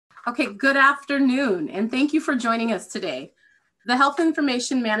Okay, good afternoon, and thank you for joining us today. The Health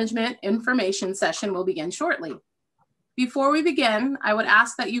Information Management information session will begin shortly. Before we begin, I would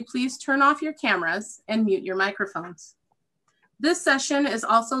ask that you please turn off your cameras and mute your microphones. This session is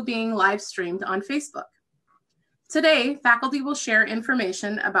also being live streamed on Facebook. Today, faculty will share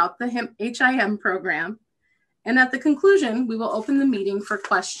information about the HIM program, and at the conclusion, we will open the meeting for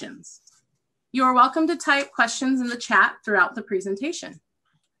questions. You are welcome to type questions in the chat throughout the presentation.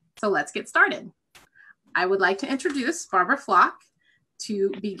 So let's get started. I would like to introduce Barbara Flock to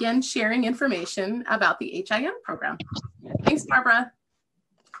begin sharing information about the HIM program. Thanks, Barbara.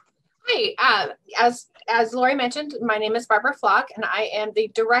 Hi, as Lori mentioned, my name is Barbara Flock, and I am the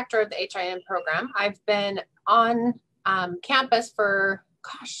director of the HIM program. I've been on campus for,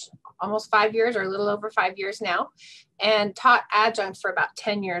 almost 5 years or a little over 5 years now, and taught adjunct for about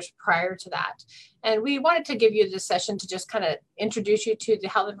 10 years prior to that. And we wanted to give you this session to just kind of introduce you to the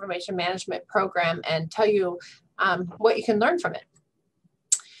Health Information Management program and tell you what you can learn from it.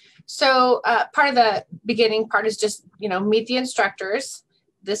 So part of the beginning part is just, meet the instructors.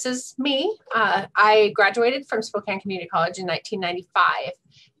 This is me. I graduated from Spokane Community College in 1995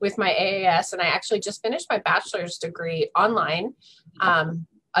 with my AAS, and I actually just finished my bachelor's degree online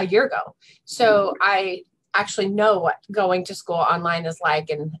a year ago. So I actually know what going to school online is like,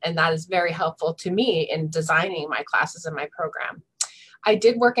 and that is very helpful to me in designing my classes and my program. I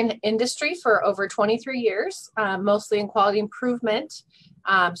did work in industry for over 23 years, mostly in quality improvement,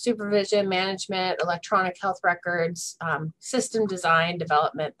 supervision, management, electronic health records, system design,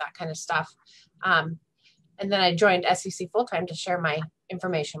 development, that kind of stuff. And then I joined SEC full-time to share my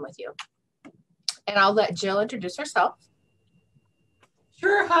information with you. And I'll let Jill introduce herself.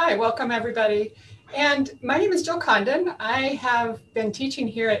 Sure. Hi, welcome everybody. And my name is Jill Condon. I have been teaching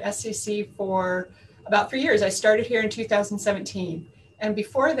here at SEC for about 3 years. I started here in 2017. And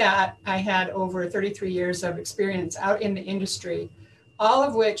before that, I had over 33 years of experience out in the industry, all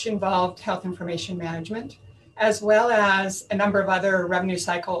of which involved health information management, as well as a number of other revenue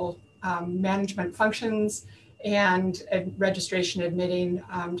cycle management functions and registration admitting,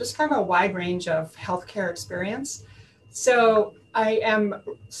 just kind of a wide range of healthcare experience. So I am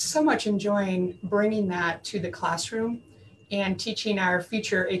so much enjoying bringing that to the classroom and teaching our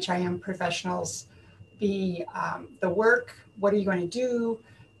future HIM professionals the work, what are you going to do,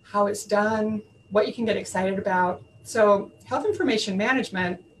 how it's done, what you can get excited about. So health information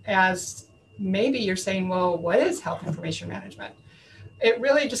management, as maybe you're saying, well, what is health information management? It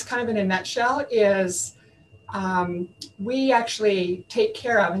really just kind of in a nutshell is we actually take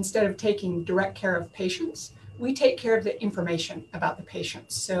care of, instead of taking direct care of patients, we take care of the information about the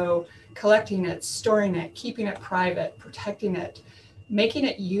patient. So collecting it, storing it, keeping it private, protecting it, making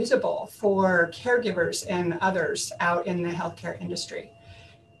it usable for caregivers and others out in the healthcare industry.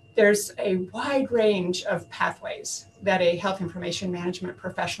 There's a wide range of pathways that a health information management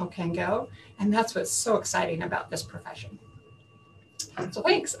professional can go, and that's what's so exciting about this profession. So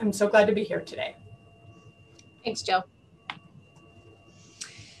thanks, I'm so glad to be here today. Thanks, Jill.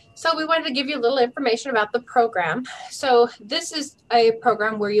 So we wanted to give you a little information about the program. So this is a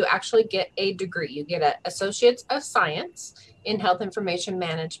program where you actually get a degree. You get an Associates of Science in Health Information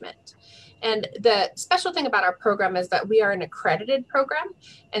Management. And the special thing about our program is that we are an accredited program.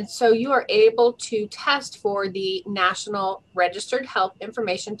 And so you are able to test for the National Registered Health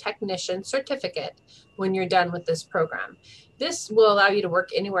Information Technician certificate when you're done with this program. This will allow you to work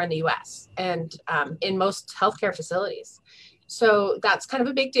anywhere in the US and in most healthcare facilities. So that's kind of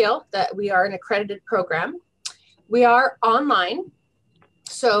a big deal that we are an accredited program. We are online,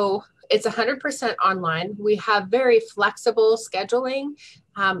 so it's 100% online. We have very flexible scheduling.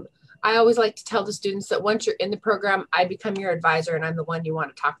 I always like to tell the students that once you're in the program, I become your advisor and I'm the one you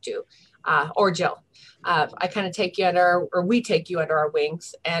want to talk to, or Jill. I kind of take you under, or we take you under our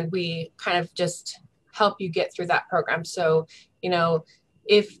wings, and we kind of just help you get through that program. So,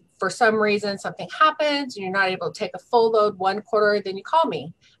 if for some reason something happens and you're not able to take a full load one quarter, then you call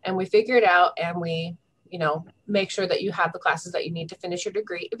me and we figure it out, and we, make sure that you have the classes that you need to finish your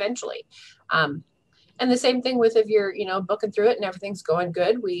degree eventually. And the same thing with if you're, booking through it and everything's going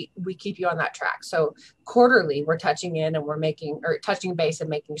good, we keep you on that track. So quarterly, we're touching in and we're touching base and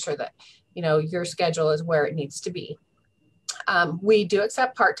making sure that, your schedule is where it needs to be. We do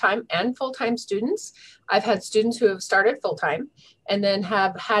accept part-time and full-time students. I've had students who have started full-time and then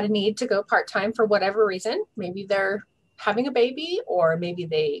have had a need to go part-time for whatever reason. Maybe they're having a baby, or maybe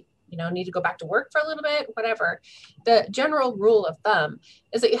they need to go back to work for a little bit, whatever. The general rule of thumb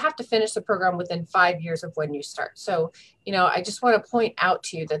is that you have to finish the program within 5 years of when you start. So, I just want to point out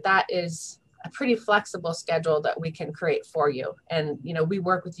to you that that is a pretty flexible schedule that we can create for you. And, you know, we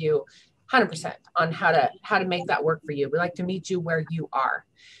work with you 100% on how to make that work for you. We like to meet you where you are.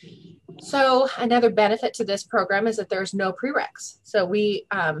 So another benefit to this program is that there's no prereqs. So we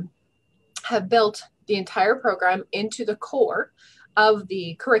have built the entire program into the core of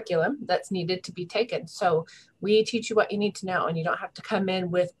the curriculum that's needed to be taken. So we teach you what you need to know, and you don't have to come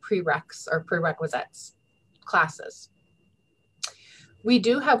in with prereqs or prerequisites classes. We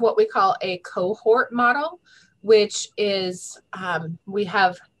do have what we call a cohort model, which is we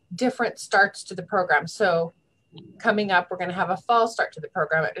have different starts to the program. So coming up, we're going to have a fall start to the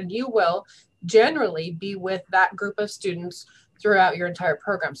program, and you will generally be with that group of students throughout your entire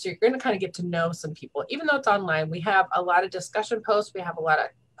program. So you're going to kind of get to know some people. Even though it's online, we have a lot of discussion posts, we have a lot of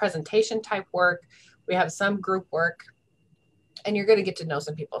presentation type work, we have some group work, and you're going to get to know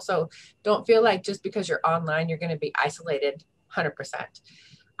some people. So don't feel like just because you're online, you're going to be isolated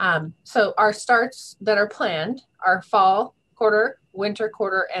 100%. So our starts that are planned are fall quarter, winter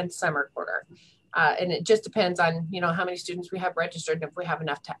quarter, and summer quarter. And it just depends on, you know, how many students we have registered and if we have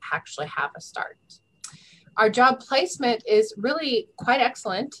enough to actually have a start. Our job placement is really quite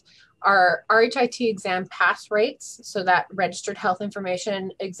excellent. Our RHIT exam pass rates, so that registered health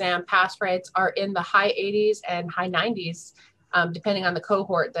information exam pass rates, are in the high 80s and high 90s, depending on the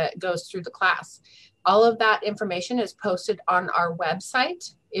cohort that goes through the class. All of that information is posted on our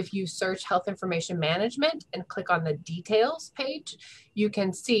website. If you search health information management and click on the details page, you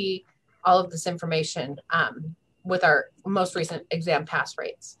can see all of this information with our most recent exam pass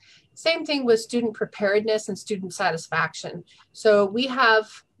rates. Same thing with student preparedness and student satisfaction. So we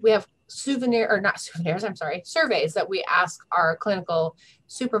have surveys that we ask our clinical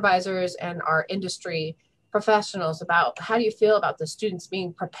supervisors and our industry professionals about how do you feel about the students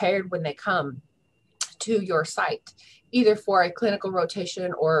being prepared when they come to your site, either for a clinical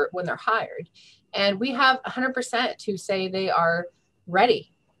rotation or when they're hired. And we have 100% who say they are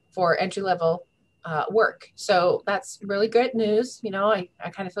ready for entry-level work. So that's really good news. You know, I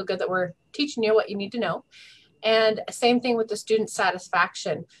kind of feel good that we're teaching you what you need to know. And same thing with the student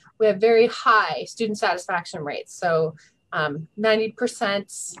satisfaction. We have very high student satisfaction rates. So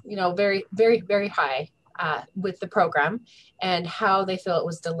 90%, you know, very, very, very high with the program and how they feel it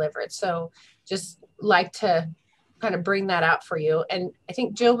was delivered. So just like to kind of bring that out for you. And I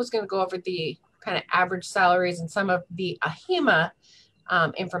think Jill was going to go over the kind of average salaries and some of the AHIMA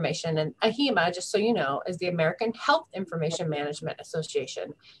information. And AHIMA, just so you know, is the American Health Information Management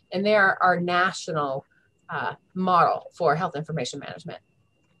Association. And they are our national model for health information management.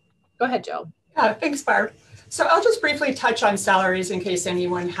 Go ahead, Jill. Thanks, Barb. So I'll just briefly touch on salaries in case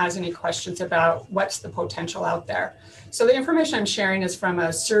anyone has any questions about what's the potential out there. So the information I'm sharing is from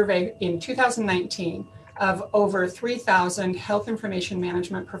a survey in 2019 of over 3,000 health information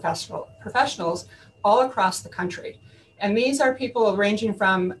management professionals all across the country. And these are people ranging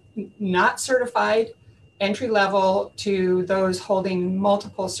from not certified, entry level, to those holding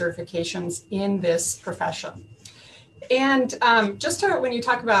multiple certifications in this profession. And just to, when we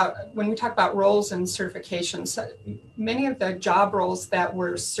talk about roles and certifications, many of the job roles that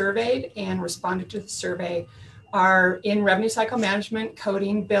were surveyed and responded to the survey are in revenue cycle management,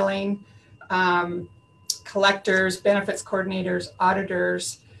 coding, billing, collectors, benefits coordinators,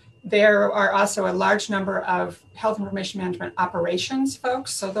 auditors. There are also a large number of health information management operations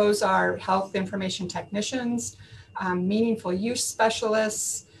folks. So those are health information technicians, meaningful use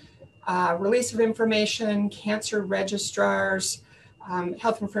specialists, release of information, cancer registrars,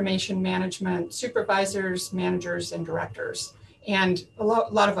 health information management supervisors, managers, and directors, and a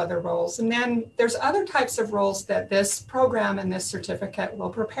lot of other roles. And then there's other types of roles that this program and this certificate will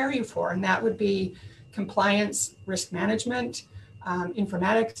prepare you for, and that would be compliance, risk management,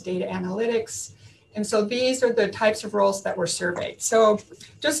 informatics, data analytics. And so these are the types of roles that were surveyed. So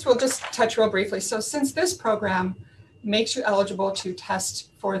we'll just touch real briefly. So since this program makes you eligible to test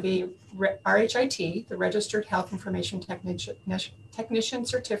for the RHIT, the Registered Health Information Technician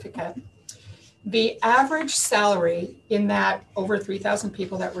Certificate, the average salary in that over 3,000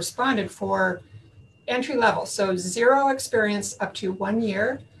 people that responded for entry level, so zero experience up to 1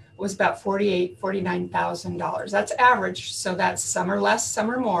 year, was about $48,000, $49,000. That's average, so that's some are less, some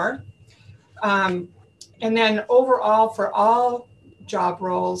are more. And then overall for all job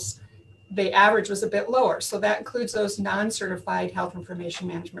roles, the average was a bit lower. So that includes those non-certified health information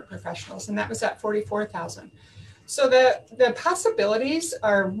management professionals, and that was at $44,000. So the possibilities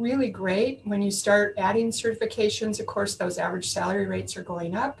are really great when you start adding certifications. Of course, those average salary rates are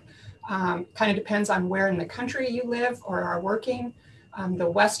going up. Kind of depends on where in the country you live or are working. The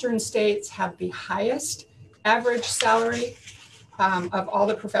Western states have the highest average salary. of all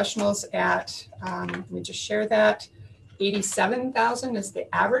the professionals at, let me just share that, 87,000 is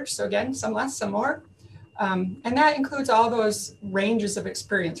the average. So again, some less, some more. And that includes all those ranges of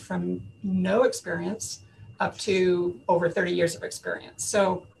experience from no experience up to over 30 years of experience.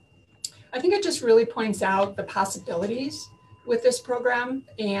 So I think it just really points out the possibilities with this program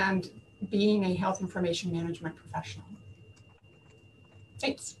and being a health information management professional.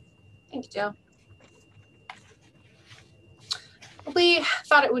 Thanks. Thank you, Jill. We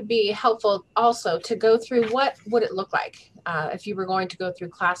thought it would be helpful also to go through what would it look like if you were going to go through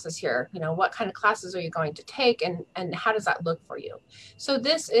classes here. You know, what kind of classes are you going to take, and how does that look for you? So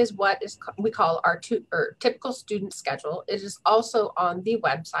this is what we call our typical student schedule. It is also on the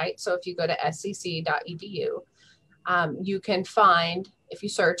website. So if you go to scc.edu, you can find, if you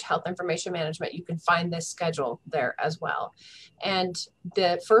search health information management, you can find this schedule there as well. And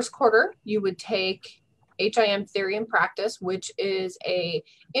the first quarter, you would take HIM Theory and Practice, which is a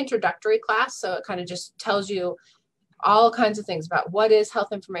introductory class. So it kind of just tells you all kinds of things about what is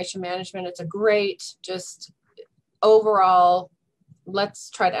health information management. It's a great, just overall,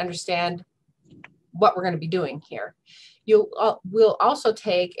 let's try to understand what we're going to be doing here. We'll also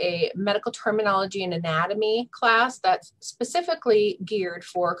take a medical terminology and anatomy class that's specifically geared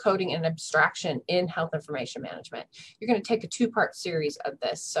for coding and abstraction in health information management. You're going to take a two-part series of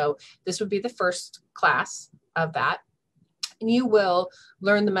this. So this would be the first class of that. And you will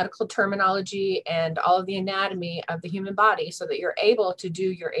learn the medical terminology and all of the anatomy of the human body so that you're able to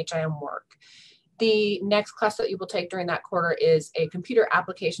do your HIM work. The next class that you will take during that quarter is a computer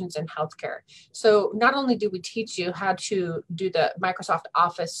applications in healthcare. So not only do we teach you how to do the Microsoft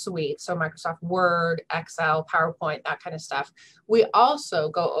Office suite, so Microsoft Word, Excel, PowerPoint, that kind of stuff, we also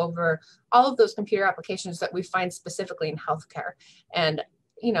go over all of those computer applications that we find specifically in healthcare and,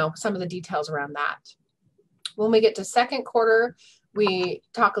 you know, some of the details around that. When we get to second quarter, we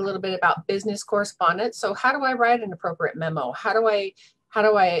talk a little bit about business correspondence. So how do I write an appropriate memo? How do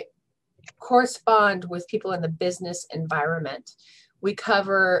I correspond with people in the business environment? We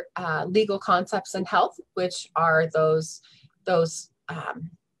cover legal concepts in health, which are those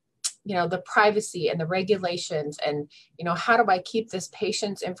you know, the privacy and the regulations, and, you know, how do I keep this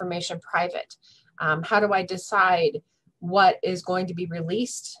patient's information private? How do I decide what is going to be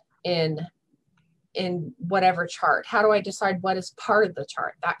released in whatever chart? How do I decide what is part of the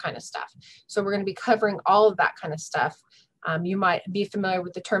chart? That kind of stuff. So we're going to be covering all of that kind of stuff. You might be familiar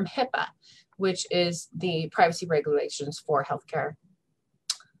with the term HIPAA, which is the privacy regulations for healthcare.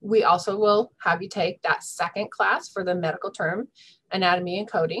 We also will have you take that second class for the medical term, anatomy and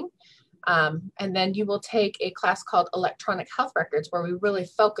coding. And then you will take a class called electronic health records, where we really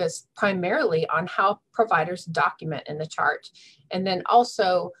focus primarily on how providers document in the chart. And then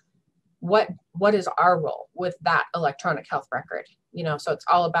also what is our role with that electronic health record? You know, so it's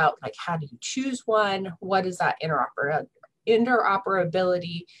all about, like, how do you choose one? What is that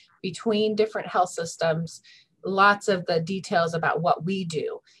interoperability between different health systems? Lots of the details about what we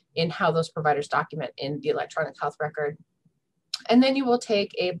do in how those providers document in the electronic health record. And then you will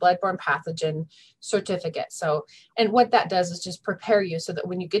take a bloodborne pathogen certificate. So, and what that does is just prepare you so that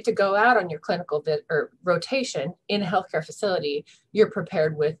when you get to go out on your clinical rotation in a healthcare facility, you're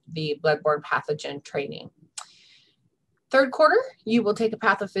prepared with the bloodborne pathogen training. Third quarter, you will take a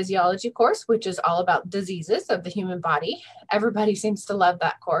pathophysiology course, which is all about diseases of the human body. Everybody seems to love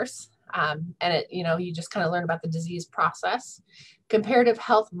that course. And it, you know, you just kind of learn about the disease process. Comparative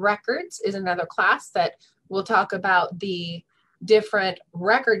health records is another class that will talk about the different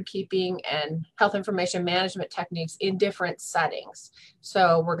record keeping and health information management techniques in different settings.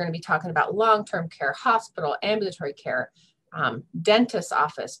 So we're going to be talking about long-term care, hospital, ambulatory care, dentist's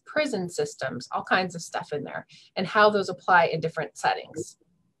office, prison systems, all kinds of stuff in there, and how those apply in different settings.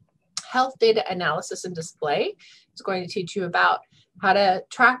 Health data analysis and display is going to teach you about how to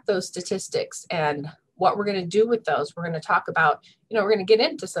track those statistics and what we're going to do with those. We're going to talk about, you know, we're going to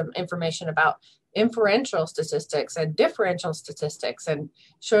get into some information about inferential statistics and differential statistics, and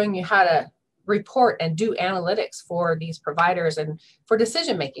showing you how to report and do analytics for these providers and for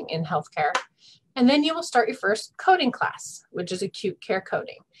decision making in healthcare. And then you will start your first coding class, which is acute care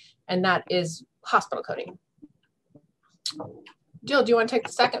coding, and that is hospital coding. Jill, do you want to take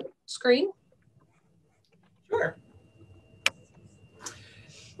the second screen? Sure.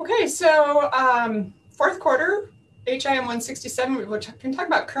 Okay, so fourth quarter, HIM 167, we can talk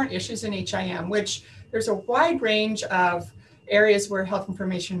about current issues in HIM, which there's a wide range of areas where health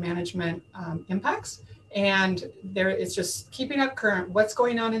information management impacts. And it's just keeping up current, what's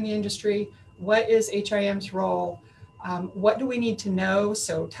going on in the industry, what is HIM's role, What do we need to know?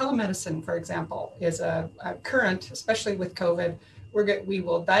 So telemedicine, for example, is a current, especially with COVID. We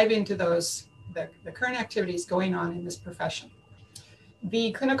will dive into those, the current activities going on in this profession.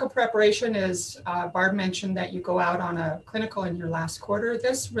 The clinical preparation is, Barb mentioned that you go out on a clinical in your last quarter.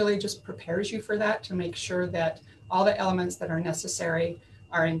 This really just prepares you for that to make sure that all the elements that are necessary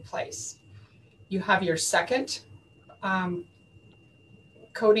are in place. You have your second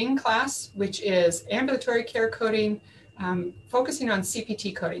coding class, which is ambulatory care coding, focusing on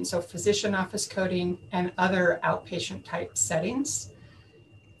CPT coding, so physician office coding and other outpatient type settings.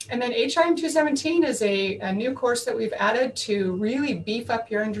 And then HIM 217 is a new course that we've added to really beef up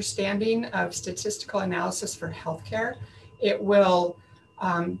your understanding of statistical analysis for healthcare. It will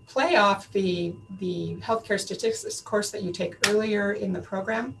play off the healthcare statistics course that you take earlier in the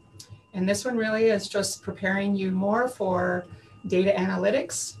program. And this one really is just preparing you more for data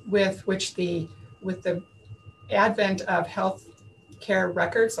analytics, with the advent of healthcare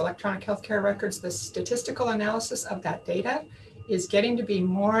records, electronic healthcare records, the statistical analysis of that data is getting to be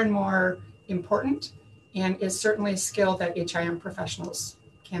more and more important, and is certainly a skill that HIM professionals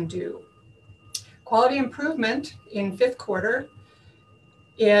can do. Quality improvement in 5th quarter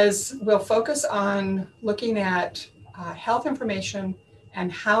will focus on looking at health information and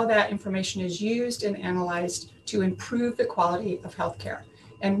how that information is used and analyzed to improve the quality of healthcare.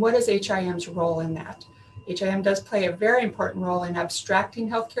 And what is HIM's role in that? HIM does play a very important role in abstracting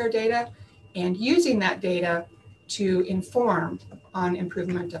healthcare data and using that data to inform on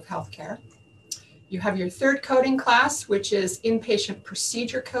improvement of healthcare. You have your 3rd coding class, which is inpatient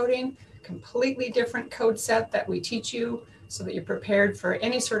procedure coding, completely different code set that we teach you so that you're prepared for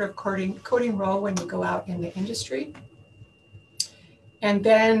any sort of coding role when you go out in the industry. And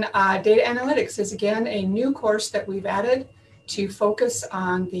then data analytics is again a new course that we've added to focus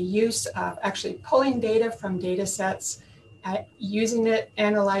on the use of actually pulling data from data sets, using it,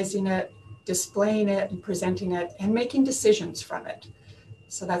 analyzing it, displaying it and presenting it, and making decisions from it.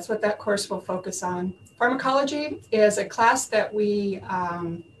 So that's what that course will focus on. Pharmacology is a class that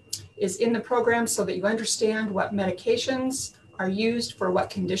is in the program so that you understand what medications are used for what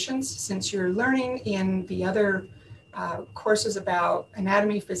conditions. Since you're learning in the other courses about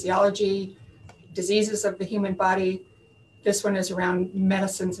anatomy, physiology, diseases of the human body, this one is around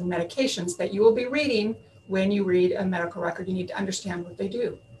medicines and medications that you will be reading when you read a medical record. You need to understand what they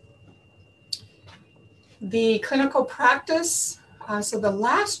do. The clinical practice, so the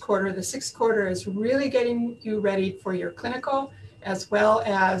last quarter, the 6th quarter, is really getting you ready for your clinical, as well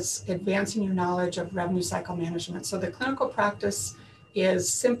as advancing your knowledge of revenue cycle management. So the clinical practice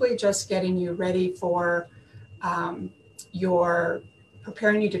is simply just getting you ready for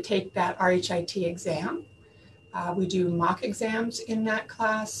preparing you to take that RHIT exam. We do mock exams in that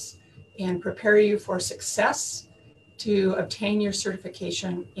class and prepare you for success to obtain your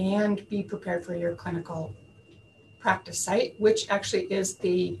certification and be prepared for your clinical practice site, which actually is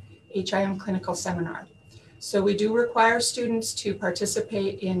the HIM clinical seminar. So we do require students to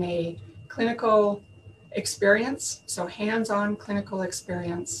participate in a clinical experience, so hands-on clinical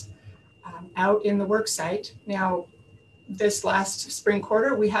experience out in the work site. Now, this last spring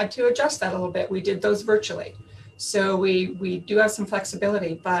quarter, we had to adjust that a little bit. We did those virtually. So we do have some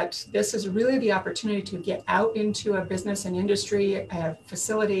flexibility, but this is really the opportunity to get out into a business and industry, a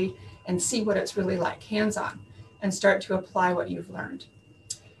facility, and see what it's really like, hands-on, and start to apply what you've learned.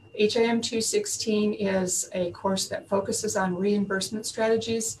 HIM 216 is a course that focuses on reimbursement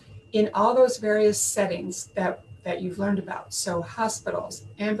strategies in all those various settings that you've learned about. So hospitals,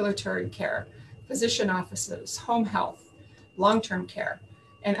 ambulatory care, physician offices, home health, long-term care,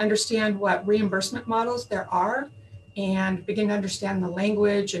 and understand what reimbursement models there are and begin to understand the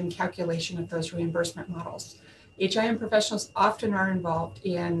language and calculation of those reimbursement models. HIM professionals often are involved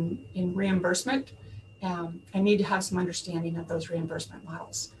in reimbursement and need to have some understanding of those reimbursement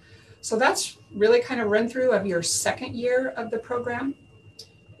models. So that's really kind of run through of your 2nd year of the program.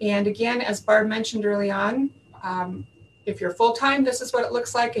 And again, as Barb mentioned early on, if you're full-time, this is what it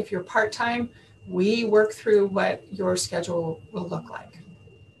looks like. If you're part-time, we work through what your schedule will look like.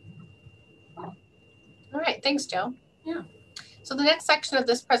 All right, thanks, Jill. Yeah. So the next section of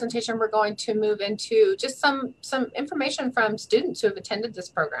this presentation, we're going to move into just some information from students who have attended this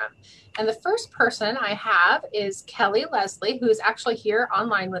program. And the first person I have is Kelly Leslie, who is actually here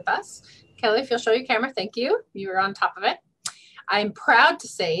online with us. Kelly, if you'll show your camera, thank you. You were on top of it. I'm proud to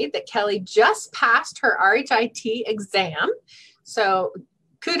say that Kelly just passed her RHIT exam. So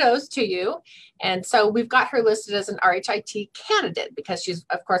kudos to you. And so we've got her listed as an RHIT candidate because she's,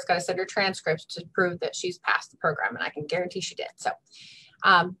 of course, got to send her transcripts to prove that she's passed the program, and I can guarantee she did. So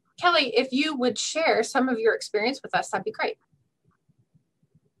Kelly, if you would share some of your experience with us, that'd be great.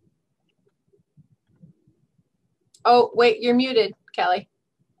 Oh, wait, you're muted, Kelly.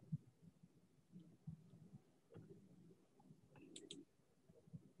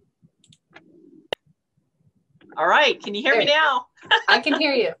 All right, can you hear me now? I can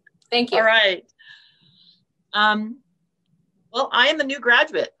hear you. Thank you. All right. Well, I am a new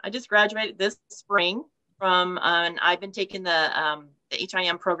graduate. I just graduated this spring from, and I've been taking the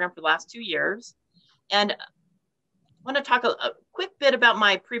HIM program for the last 2 years. And I want to talk a quick bit about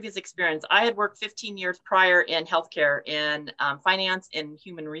my previous experience. I had worked 15 years prior in healthcare, in finance and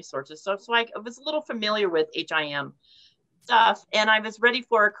human resources. So I was a little familiar with HIM stuff, and I was ready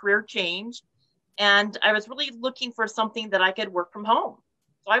for a career change. And I was really looking for something that I could work from home.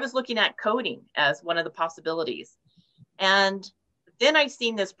 So I was looking at coding as one of the possibilities. And then I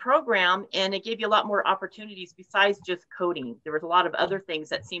seen this program, and it gave you a lot more opportunities besides just coding. There was a lot of other things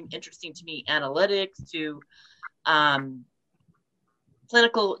that seemed interesting to me, analytics to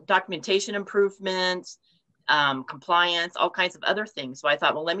clinical documentation improvements, compliance, all kinds of other things. So I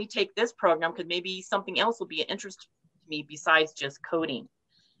thought, well, let me take this program because maybe something else will be of interest to me besides just coding.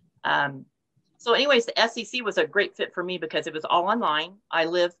 So anyways, the SEC was a great fit for me because it was all online. I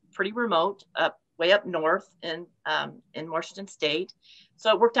live pretty remote, way up north in Washington State.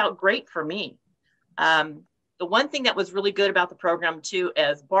 So it worked out great for me. The one thing that was really good about the program too,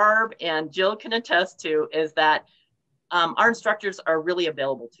 as Barb and Jill can attest to, is that our instructors are really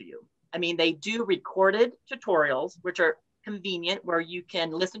available to you. I mean, they do recorded tutorials, which are convenient, where you can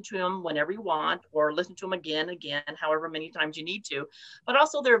listen to them whenever you want, or listen to them again, however many times you need to. But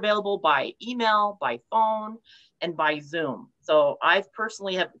also they're available by email, by phone, and by Zoom. So I've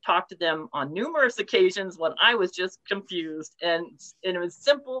personally have talked to them on numerous occasions when I was just confused, and it was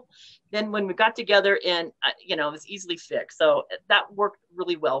simple. Then when we got together, and it was easily fixed. So that worked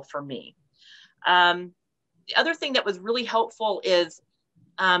really well for me. The other thing that was really helpful is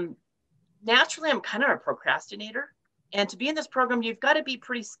naturally I'm kind of a procrastinator. And to be in this program, you've got to be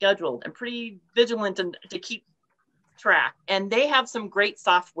pretty scheduled and pretty vigilant and to keep track. And they have some great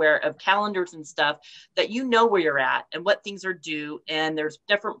software of calendars and stuff that you know where you're at and what things are due. And there's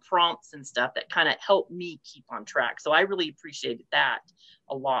different prompts and stuff that kind of help me keep on track. So I really appreciated that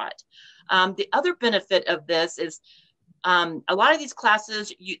a lot. The other benefit of this is a lot of these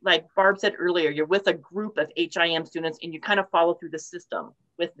classes, like Barb said earlier, you're with a group of HIM students and you kind of follow through the system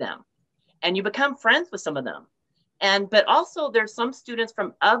with them. And you become friends with some of them. But also there's some students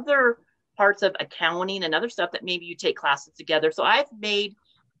from other parts of accounting and other stuff that maybe you take classes together. So I've made,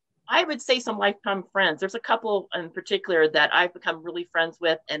 I would say, some lifetime friends. There's a couple in particular that I've become really friends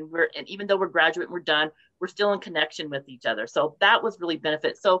with, and even though we're graduate and we're done, we're still in connection with each other. So that was really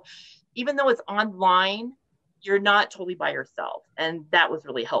benefit. So even though it's online, you're not totally by yourself. And that was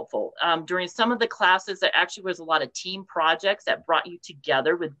really helpful. During some of the classes, there actually was a lot of team projects that brought you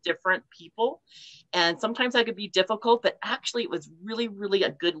together with different people. And sometimes that could be difficult, but actually it was really, really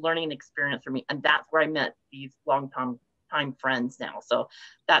a good learning experience for me. And that's where I met these long-time friends now. So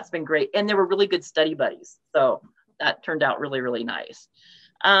that's been great. And they were really good study buddies. So that turned out really, really nice.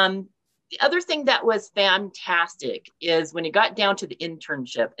 The other thing that was fantastic is when it got down to the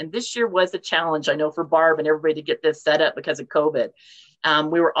internship, and this year was a challenge, I know, for Barb and everybody to get this set up because of COVID.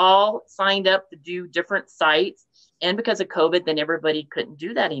 We were all signed up to do different sites, and because of COVID, then everybody couldn't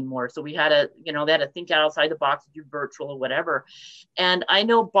do that anymore. So we had to, they had to think outside the box, do virtual or whatever. And I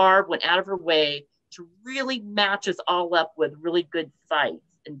know Barb went out of her way to really match us all up with really good sites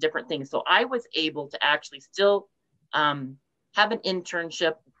and different things. So I was able to actually still have an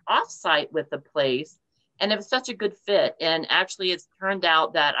internship offsite with the place, and it was such a good fit. And actually it's turned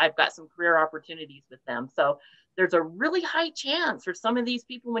out that I've got some career opportunities with them. So there's a really high chance for some of these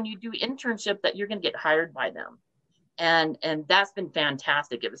people when you do internship that you're going to get hired by them. And that's been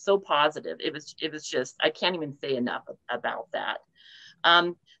fantastic. It was so positive. It was just, I can't even say enough about that.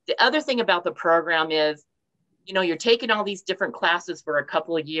 The other thing about the program is, you're taking all these different classes for a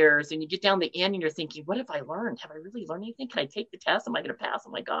couple of years, and you get down the end and you're thinking, what have I learned? Have I really learned anything? Can I take the test? Am I going to pass? Oh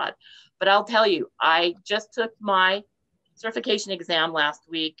my God. But I'll tell you, I just took my certification exam last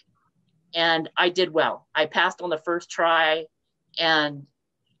week and I did well. I passed on the first try, and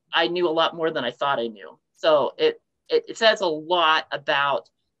I knew a lot more than I thought I knew. So it says a lot about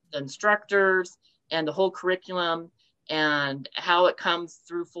the instructors and the whole curriculum and how it comes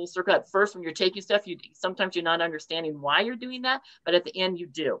through full circle. At first, when you're taking stuff, sometimes you're not understanding why you're doing that, but at the end you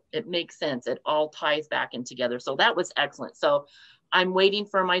do. It makes sense. It all ties back in together. So that was excellent. So I'm waiting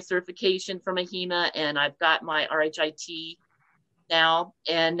for my certification from AHIMA, and I've got my RHIT now,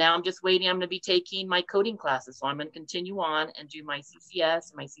 and now I'm just waiting. I'm going to be taking my coding classes, so I'm going to continue on and do my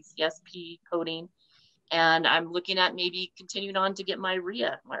CCS, my CCSP coding, and I'm looking at maybe continuing on to get my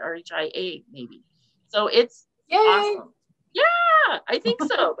RIA, my RHIA maybe. So it's Yay. awesome. Yeah, I think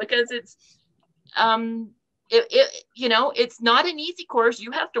so, because it's you know, it's not an easy course.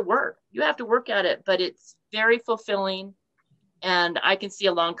 You have to work at it, but it's very fulfilling, and I can see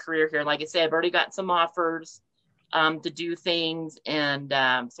a long career here. Like I say, I've already got some offers to do things, and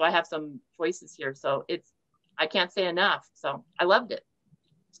so I have some choices here. So I can't say enough. So I loved it.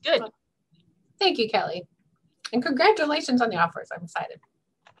 It's good. Thank you, Kelly, and congratulations on the offers. I'm excited.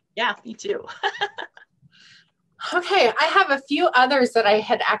 Yeah, me too. Okay, I have a few others that I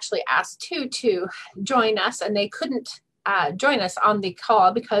had actually asked to join us, and they couldn't join us on the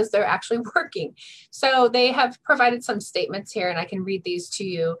call because they're actually working. So they have provided some statements here, and I can read these to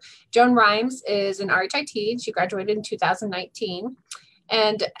you. Joan Rhymes is an RHIT. She graduated in 2019.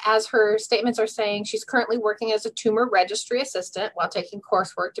 And as her statements are saying, she's currently working as a tumor registry assistant while taking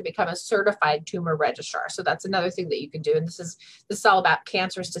coursework to become a certified tumor registrar. So that's another thing that you can do. And this is all about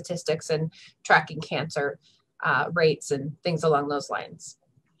cancer statistics and tracking cancer rates and things along those lines.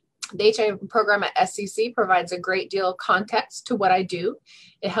 The HIM program at SCC provides a great deal of context to what I do.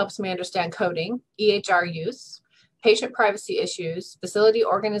 It helps me understand coding, EHR use, patient privacy issues, facility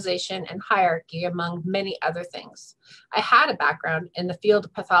organization, and hierarchy, among many other things. I had a background in the field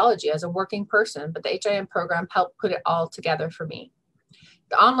of pathology as a working person, but the HIM program helped put it all together for me.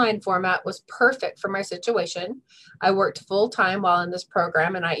 The online format was perfect for my situation. I worked full-time while in this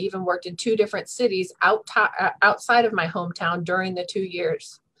program, and I even worked in 2 different cities outside of my hometown during the 2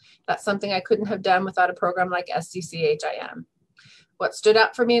 years. That's something I couldn't have done without a program like SCC HIM. What stood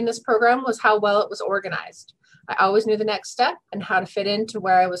out for me in this program was how well it was organized. I always knew the next step and how to fit into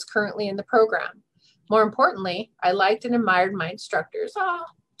where I was currently in the program. More importantly, I liked and admired my instructors.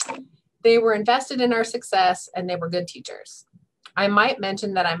 They were invested in our success, and they were good teachers. I might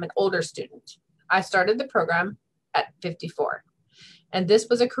mention that I'm an older student. I started the program at 54, and this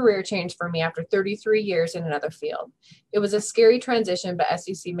was a career change for me after 33 years in another field. It was a scary transition, but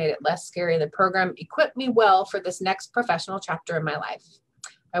SCC made it less scary. The program equipped me well for this next professional chapter in my life.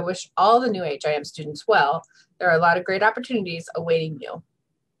 I wish all the new HIM students well. There are a lot of great opportunities awaiting you.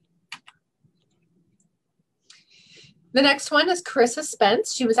 The next one is Carissa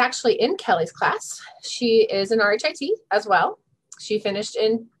Spence. She was actually in Kelly's class. She is an RHIT as well. She finished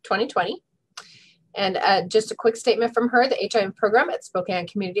in 2020. And just a quick statement from her, the HIM program at Spokane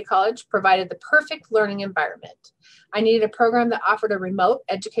Community College provided the perfect learning environment. I needed a program that offered a remote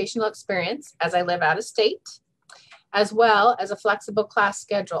educational experience as I live out of state, as well as a flexible class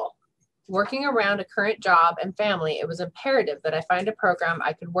schedule. Working around a current job and family, it was imperative that I find a program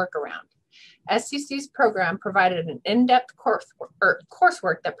I could work around. SCC's program provided an in-depth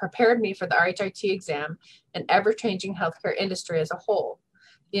coursework that prepared me for the RHIT exam and ever-changing healthcare industry as a whole.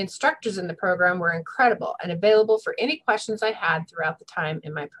 The instructors in the program were incredible and available for any questions I had throughout the time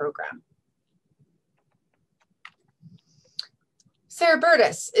in my program. Sarah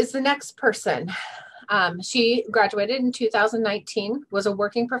Burtis is the next person. She graduated in 2019, was a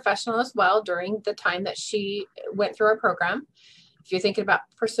working professional as well during the time that she went through our program. If you're thinking about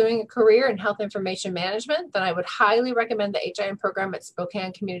pursuing a career in health information management, then I would highly recommend the HIM program at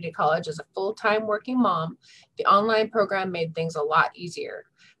Spokane Community College. As a full-time working mom, the online program made things a lot easier.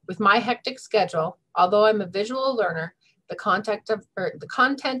 With my hectic schedule, although I'm a visual learner, the content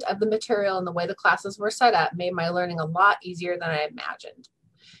of the material and the way the classes were set up made my learning a lot easier than I imagined.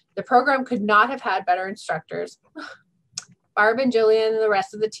 The program could not have had better instructors. Barb and Jillian and the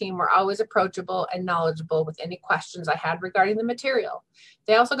rest of the team were always approachable and knowledgeable with any questions I had regarding the material.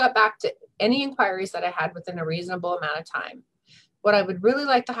 They also got back to any inquiries that I had within a reasonable amount of time. What I would really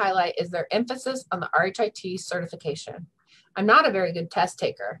like to highlight is their emphasis on the RHIT certification. I'm not a very good test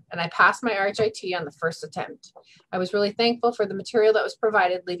taker, and I passed my RHIT on the first attempt. I was really thankful for the material that was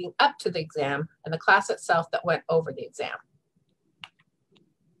provided leading up to the exam and the class itself that went over the exam.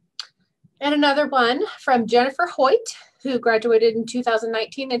 And another one from Jennifer Hoyt, who graduated in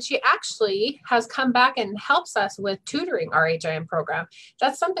 2019, and she actually has come back and helps us with tutoring our HIM program.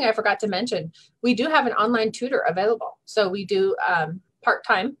 That's something I forgot to mention. We do have an online tutor available. So we do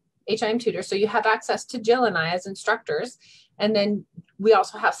part-time HIM tutor. So you have access to Jill and I as instructors. And then we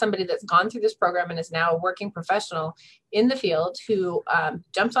also have somebody that's gone through this program and is now a working professional in the field who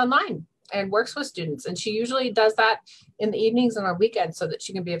jumps online and works with students. And she usually does that in the evenings and on weekends so that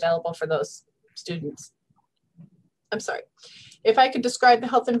she can be available for those students. I'm sorry. If I could describe the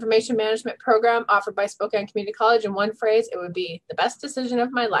health information management program offered by Spokane Community College in one phrase, it would be the best decision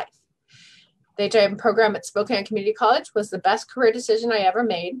of my life. The HIM program at Spokane Community College was the best career decision I ever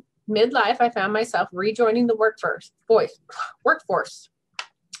made. Midlife, I found myself rejoining the workforce.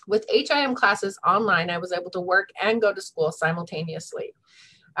 With HIM classes online, I was able to work and go to school simultaneously.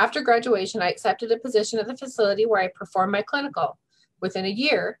 After graduation, I accepted a position at the facility where I performed my clinical. Within a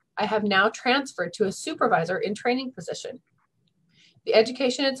year, I have now transferred to a supervisor in training position. The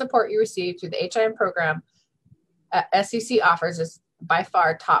education and support you receive through the HIM program at SCC offers is by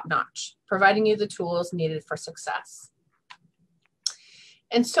far top-notch, providing you the tools needed for success.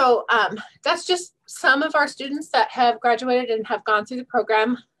 And so that's just some of our students that have graduated and have gone through the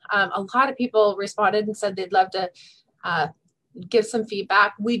program. A lot of people responded and said they'd love to give some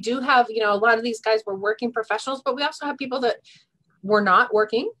feedback. We do have, you know, a lot of these guys were working professionals, but we also have people that were not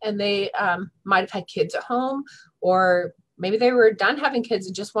working and they might have had kids at home, or maybe they were done having kids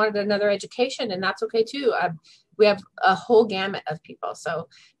and just wanted another education, and that's okay too. We have a whole gamut of people. So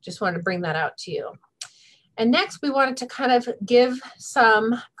just wanted to bring that out to you. And next, we wanted to kind of give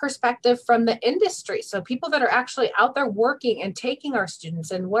some perspective from the industry. So people that are actually out there working and taking our students,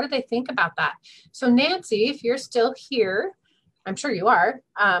 and what do they think about that? So Nancy, if you're still here, I'm sure you are.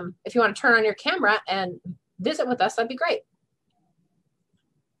 If you want to turn on your camera and visit with us, that'd be great.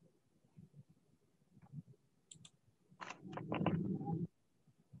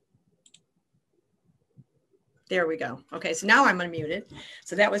 There we go. Okay, so now I'm unmuted.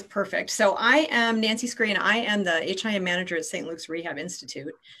 So that was perfect. So I am Nancy Scree, and I am the HIM manager at St. Luke's Rehab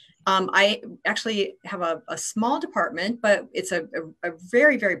Institute. I actually have a small department, but it's a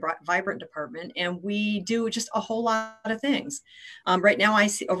very, very vibrant department, and we do just a whole lot of things. Right now, I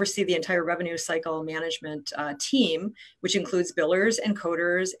oversee the entire revenue cycle management team, which includes billers and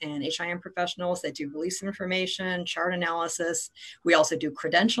coders and HIM professionals that do release information, chart analysis. We also do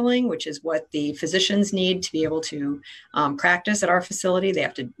credentialing, which is what the physicians need to be able to practice at our facility. They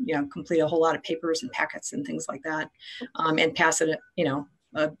have to, you know, complete a whole lot of papers and packets and things like that, and pass it, you know,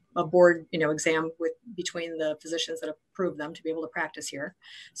 a board, you know, exam between the physicians that approve them to be able to practice here.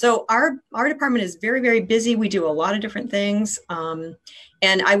 So our department is very, very busy. We do a lot of different things. And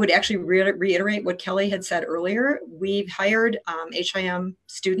I would actually reiterate what Kelly had said earlier. We've hired HIM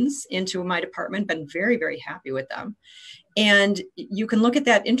students into my department, been very, very happy with them. And you can look at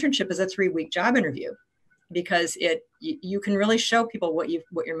that internship as a 3-week job interview, because you can really show people what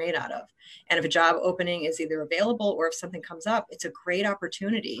you're made out of. And if a job opening is either available or if something comes up, it's a great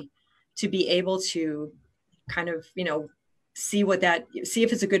opportunity to be able to kind of, you know, see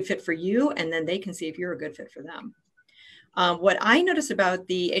if it's a good fit for you, and then they can see if you're a good fit for them. What I noticed about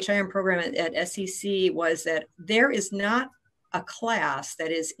the HIM program at SCC was that there is not a class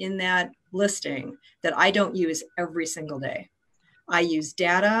that is in that listing that I don't use every single day. I use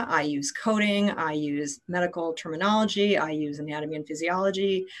data, I use coding, I use medical terminology, I use anatomy and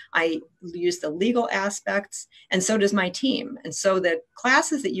physiology, I use the legal aspects, and so does my team. And so the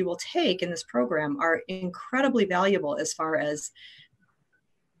classes that you will take in this program are incredibly valuable as far as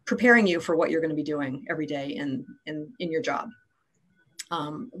preparing you for what you're going to be doing every day in your job.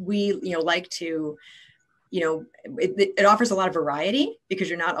 We, you know, like to, you know, it offers a lot of variety because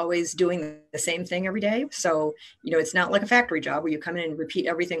you're not always doing the same thing every day. So, you know, it's not like a factory job where you come in and repeat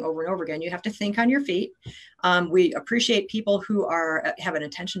everything over and over again. You have to think on your feet. We appreciate people who have an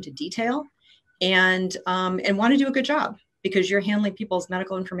attention to detail and want to do a good job, because you're handling people's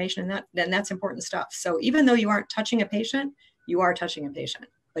medical information, and that's important stuff. So even though you aren't touching a patient, you are touching a patient,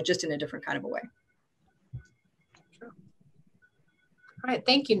 but just in a different kind of a way. All right.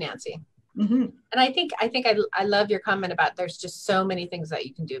 Thank you, Nancy. Mm-hmm. And I think I love your comment about there's just so many things that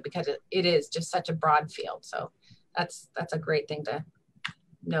you can do, because it is just such a broad field. So that's a great thing to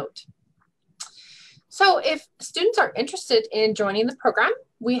note. So if students are interested in joining the program,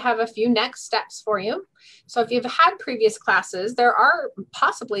 we have a few next steps for you. So if you've had previous classes, there are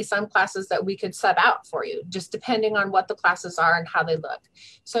possibly some classes that we could sub out for you, just depending on what the classes are and how they look.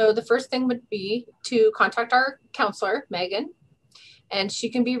 So the first thing would be to contact our counselor, Megan, and she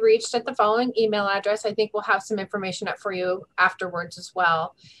can be reached at the following email address. I think we'll have some information up for you afterwards as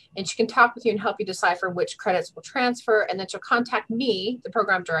well. And she can talk with you and help you decipher which credits will transfer. And then she'll contact me, the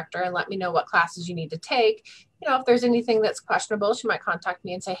program director, and let me know what classes you need to take. You know, if there's anything that's questionable, she might contact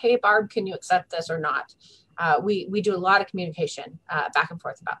me and say, hey, Barb, can you accept this or not? We do a lot of communication back and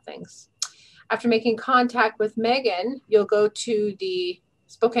forth about things. After making contact with Megan, you'll go to the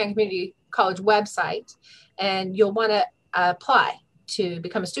Spokane Community College website, and you'll want to apply to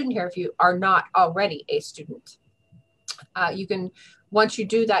become a student here if you are not already a student. You can once you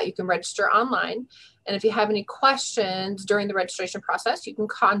do that, you can register online. And if you have any questions during the registration process, you can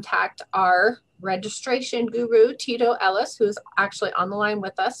contact our registration guru, Tito Ellis, who's actually on the line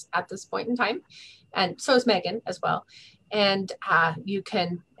with us at this point in time. And so is Megan as well. And he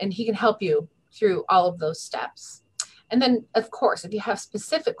can help you through all of those steps. And then, of course, if you have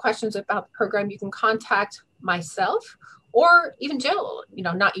specific questions about the program, you can contact myself or even Jill,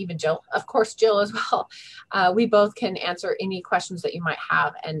 not even Jill, of course, Jill as well. We both can answer any questions that you might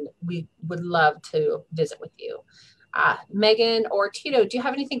have, and we would love to visit with you. Megan or Tito, do you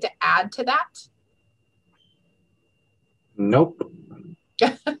have anything to add to that? Nope.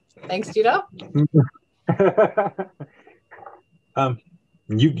 Thanks, Tito.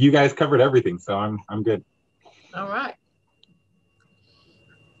 You guys covered everything, so I'm good. All right.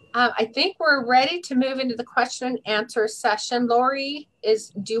 I think we're ready to move into the question and answer session. Lori,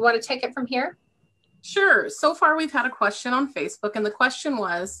 do you want to take it from here? Sure. So far, we've had a question on Facebook, and the question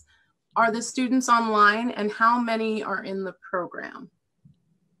was, are the students online and how many are in the program?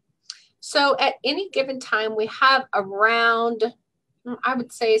 So at any given time, we have around, I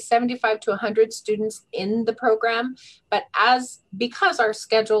would say 75 to 100 students in the program, but because our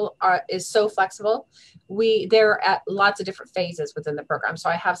schedule is so flexible, they're at lots of different phases within the program. So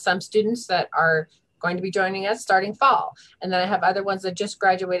I have some students that are going to be joining us starting fall, and then I have other ones that just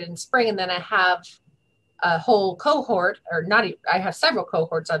graduated in spring, and then I have a whole cohort, I have several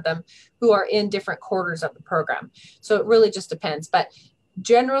cohorts of them who are in different quarters of the program. So it really just depends, but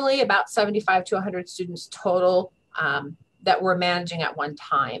generally about 75 to 100 students total that we're managing at one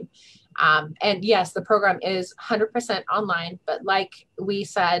time. And yes, the program is 100% online, but like we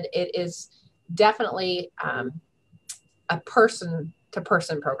said, it is definitely a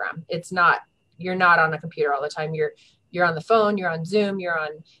person-to-person program. You're not on a computer all the time. You're on the phone, you're on Zoom, you're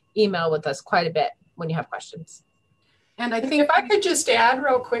on email with us quite a bit when you have questions. And I think if I could just add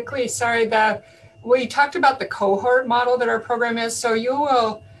real quickly, sorry, we talked about the cohort model that our program is. So you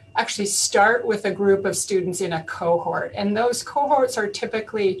will actually start with a group of students in a cohort, and those cohorts are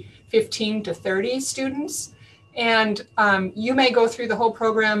typically 15 to 30 students. And you may go through the whole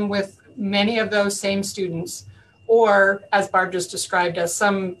program with many of those same students, or as Barb just described, as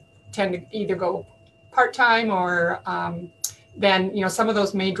some tend to either go part-time or then some of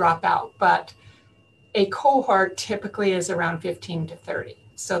those may drop out, but a cohort typically is around 15 to 30.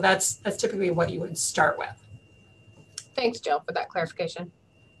 So that's typically what you would start with. Thanks, Jill, for that clarification.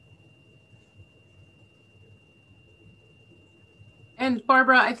 And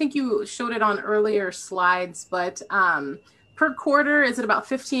Barbara, I think you showed it on earlier slides, but per quarter, is it about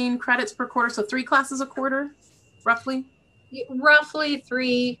 15 credits per quarter? So 3 classes a quarter, roughly? Roughly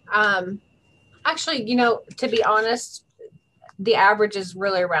 3. Actually, to be honest, the average is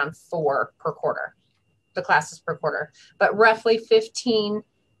really around 4 per quarter, the classes per quarter, but roughly 15.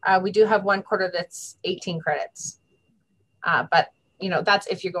 We do have one quarter that's 18 credits, but that's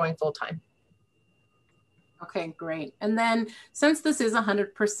if you're going full time. Okay, great. And then since this is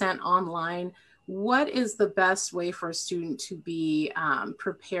 100% online, what is the best way for a student to be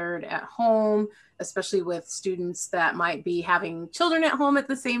prepared at home, especially with students that might be having children at home at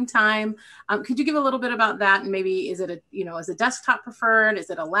the same time? Could you give a little bit about that? And maybe is it is a desktop preferred?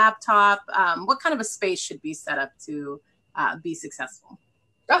 Is it a laptop? What kind of a space should be set up to be successful?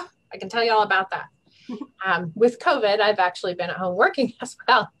 Oh, I can tell you all about that. With COVID, I've actually been at home working as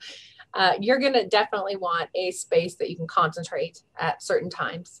well. You're going to definitely want a space that you can concentrate at certain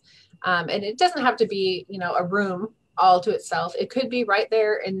times. And it doesn't have to be, a room all to itself. It could be right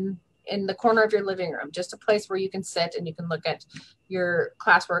there in the corner of your living room, just a place where you can sit and you can look at your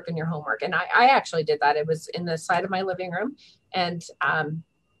classwork and your homework. And I actually did that. It was in the side of my living room. And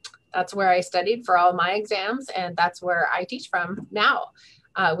that's where I studied for all my exams. And that's where I teach from now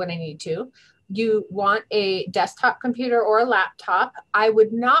when I need to. You want a desktop computer or a laptop. I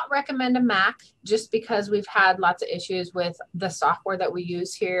would not recommend a Mac just because we've had lots of issues with the software that we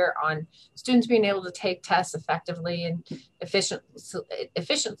use here on students being able to take tests effectively and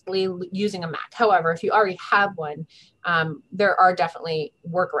efficiently using a Mac. However, if you already have one, there are definitely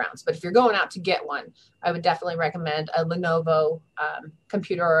workarounds. But if you're going out to get one, I would definitely recommend a Lenovo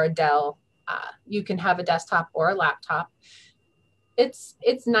computer or a Dell. You can have a desktop or a laptop.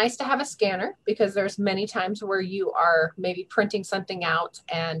 It's nice to have a scanner because there's many times where you are maybe printing something out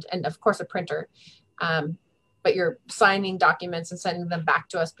and of course a printer, but you're signing documents and sending them back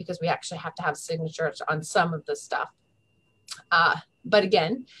to us because we actually have to have signatures on some of the stuff. But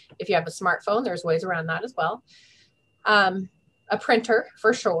again, if you have a smartphone, there's ways around that as well. A printer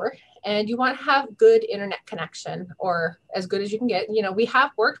for sure. And you want to have good internet connection or as good as you can get. We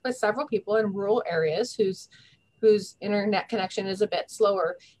have worked with several people in rural areas whose whose internet connection is a bit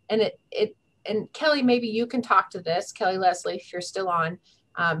slower. And and Kelly, maybe you can talk to this, Kelly Leslie, if you're still on,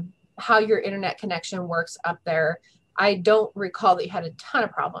 how your internet connection works up there. I don't recall that you had a ton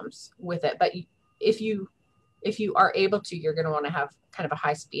of problems with it, but if you are able to, you're going to want to have kind of a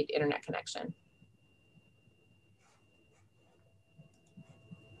high-speed internet connection.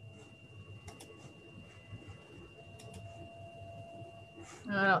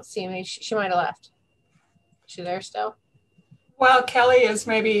 I don't see me. She might have left. Is she there still? While Kelly is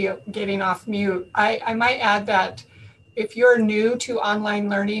maybe getting off mute, I might add that if you're new to online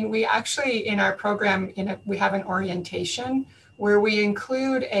learning, we actually in our program, we have an orientation where we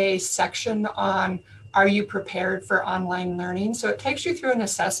include a section on, are you prepared for online learning? So it takes you through an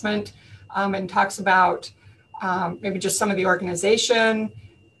assessment and talks about maybe just some of the organization,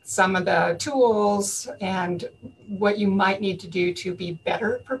 some of the tools, and what you might need to do to be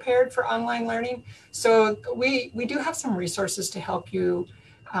better prepared for online learning. So we do have some resources to help you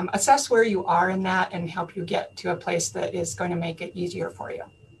assess where you are in that and help you get to a place that is going to make it easier for you.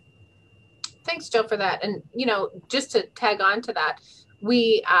 Thanks, Jill, for that. And, you know, just to tag on to that,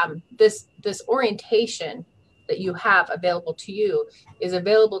 we, this orientation that you have available to you is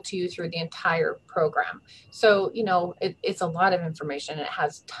available to you through the entire program. So, you know, it's a lot of information. It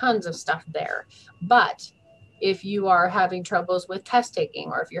has tons of stuff there. But if you are having troubles with test taking,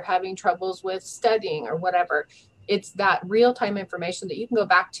 or if you're having troubles with studying or whatever, it's that real-time information that you can go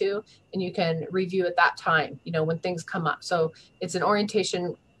back to and you can review at that time, you know, when things come up. So it's an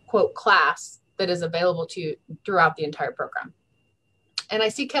orientation, quote, class that is available to you throughout the entire program. And I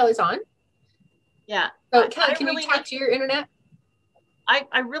see Kelly's on. Yeah. So Kelly, can you talk to your internet?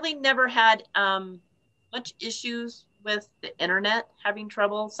 I really never had much issues with the internet having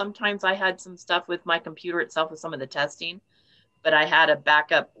trouble. Sometimes I had some stuff with my computer itself with some of the testing, but I had a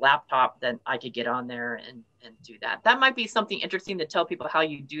backup laptop that I could get on there and do that. That might be something interesting to tell people how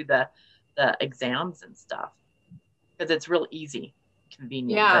you do the exams and stuff, because it's real easy,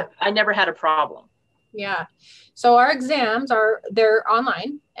 convenient. Yeah. But I never had a problem. Yeah. So our exams they're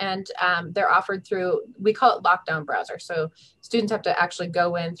online, and they're offered through, we call it Lockdown Browser. So students have to actually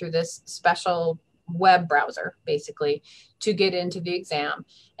go in through this special web browser, basically, to get into the exam.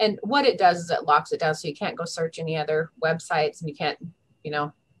 And what it does is it locks it down, so you can't go search any other websites, and you can't, you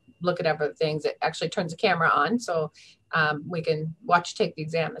know, look at other things. It actually turns the camera on, so we can watch take the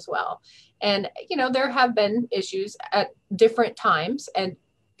exam as well. And, you know, there have been issues at different times, and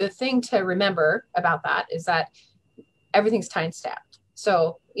the thing to remember about that is that everything's time stamped.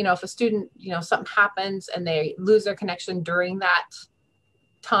 So, you know, if a student, you know, something happens and they lose their connection during that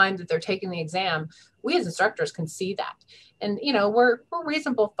time that they're taking the exam, we as instructors can see that. And, you know, we're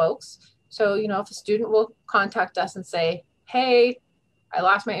reasonable folks. So, you know, if a student will contact us and say, hey, I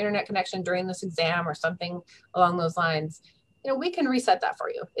lost my internet connection during this exam or something along those lines, you know, we can reset that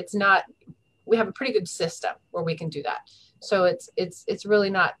for you. It's not, we have a pretty good system where we can do that. So it's really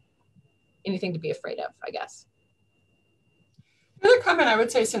not anything to be afraid of, I guess. Another comment I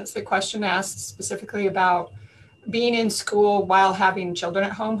would say, since the question asked specifically about being in school while having children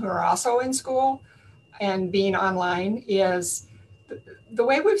at home who are also in school and being online, is the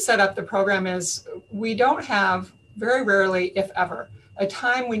way we've set up the program is we don't have, very rarely, if ever, a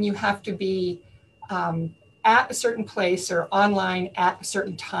time when you have to be at a certain place or online at a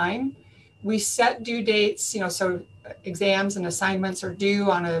certain time. We set due dates, you know, so exams and assignments are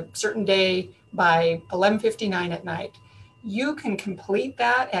due on a certain day by 11:59 at night. You can complete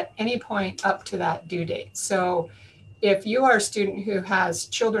that at any point up to that due date. So if you are a student who has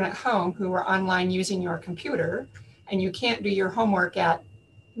children at home who are online using your computer and you can't do your homework at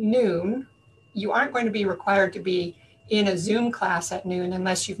noon, you aren't going to be required to be in a Zoom class at noon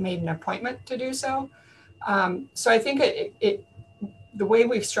unless you've made an appointment to do so. So I think the way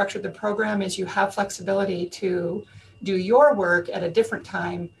we've structured the program is you have flexibility to do your work at a different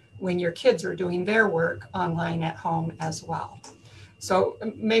time when your kids are doing their work online at home as well. So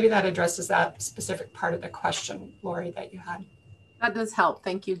maybe that addresses that specific part of the question, Lori, that you had. That does help.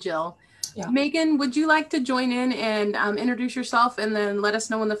 Thank you, Jill. Yeah. Megan, would you like to join in and introduce yourself and then let us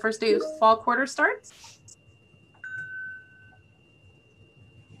know when the first day of fall quarter starts?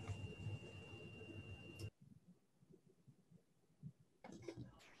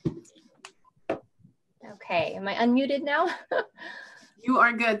 Okay, am I unmuted now? You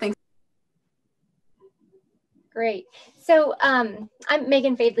are good. Thanks. Great. So I'm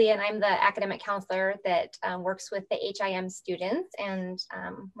Megan Fadley, and I'm the academic counselor that works with the HIM students and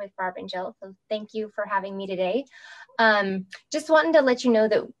with Barb and Jill. So thank you for having me today. Just wanting to let you know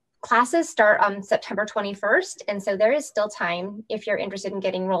that Classes start on September 21st, and so there is still time. If you're interested in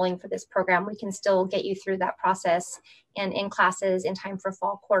getting rolling for this program, we can still get you through that process and in classes in time for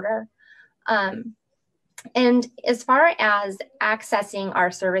fall quarter. And as far as accessing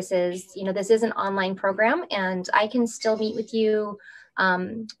our services, you know, this is an online program, and I can still meet with you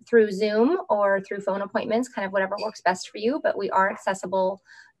through Zoom or through phone appointments, kind of whatever works best for you, but we are accessible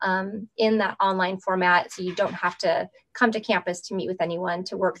in that online format, so you don't have to come to campus to meet with anyone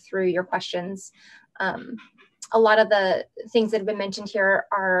to work through your questions. A lot of the things that have been mentioned here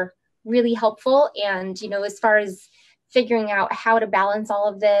are really helpful, and, you know, as far as figuring out how to balance all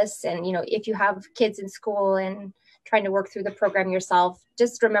of this, and, you know, if you have kids in school and trying to work through the program yourself,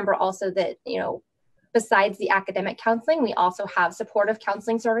 just remember also that, you know, besides the academic counseling, we also have supportive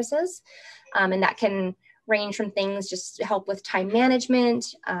counseling services, and that can range from things just to help with time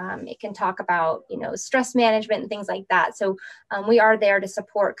management. It can talk about, you know, stress management and things like that. So we are there to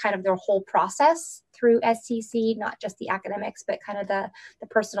support kind of their whole process through SCC, not just the academics, but kind of the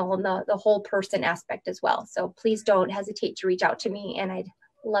personal and the whole person aspect as well. So please don't hesitate to reach out to me, and I'd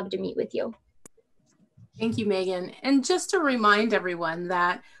love to meet with you. Thank you, Megan. And just to remind everyone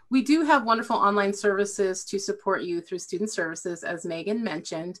that we do have wonderful online services to support you through student services, as Megan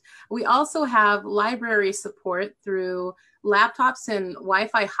mentioned. We also have library support through laptops and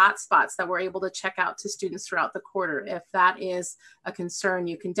Wi-Fi hotspots that we're able to check out to students throughout the quarter. If that is a concern,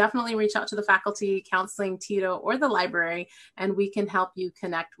 you can definitely reach out to the faculty, counseling, TITO, or the library, and we can help you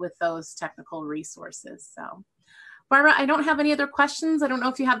connect with those technical resources. So, Barbara, I don't have any other questions. I don't know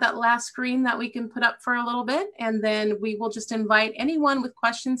if you have that last screen that we can put up for a little bit, and then we will just invite anyone with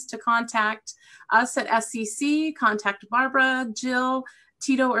questions to contact us at SCC, contact Barbara, Jill,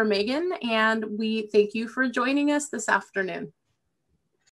 Tito, or Megan, and we thank you for joining us this afternoon.